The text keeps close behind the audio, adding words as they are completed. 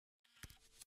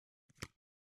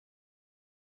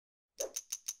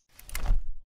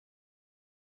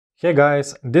Hey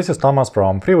guys, this is Thomas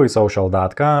from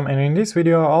freewaysocial.com, and in this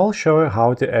video I'll show you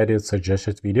how to edit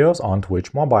suggested videos on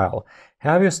Twitch mobile.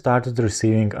 Have you started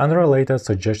receiving unrelated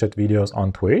suggested videos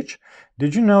on Twitch?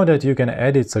 Did you know that you can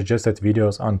edit suggested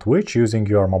videos on Twitch using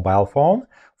your mobile phone?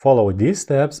 Follow these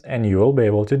steps and you will be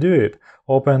able to do it.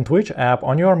 Open Twitch app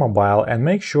on your mobile and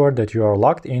make sure that you are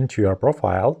logged into your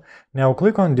profile. Now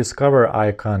click on Discover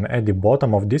icon at the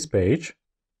bottom of this page.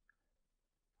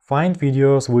 Find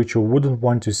videos which you wouldn't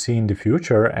want to see in the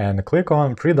future and click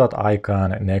on three-dot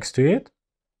icon next to it.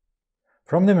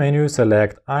 From the menu,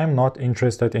 select I'm not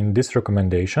interested in this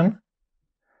recommendation.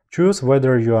 Choose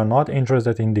whether you are not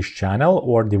interested in this channel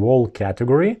or the whole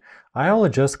category. I'll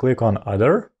just click on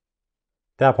Other.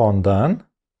 Tap on Done.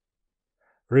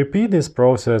 Repeat this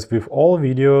process with all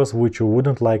videos which you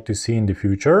wouldn't like to see in the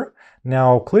future.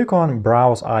 Now click on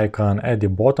Browse icon at the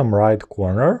bottom right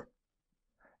corner.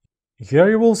 Here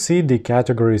you will see the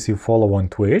categories you follow on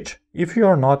Twitch. If you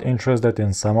are not interested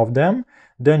in some of them,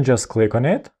 then just click on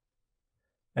it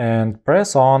and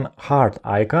press on heart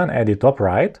icon at the top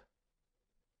right.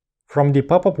 From the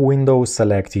pop-up window,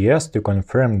 select Yes to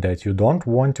confirm that you don't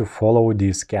want to follow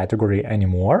this category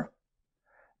anymore.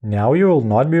 Now you will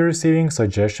not be receiving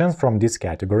suggestions from this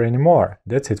category anymore.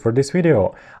 That's it for this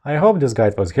video. I hope this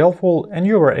guide was helpful and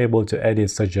you were able to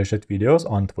edit suggested videos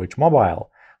on Twitch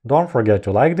mobile. Don't forget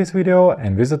to like this video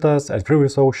and visit us at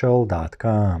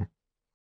freewaysocial.com.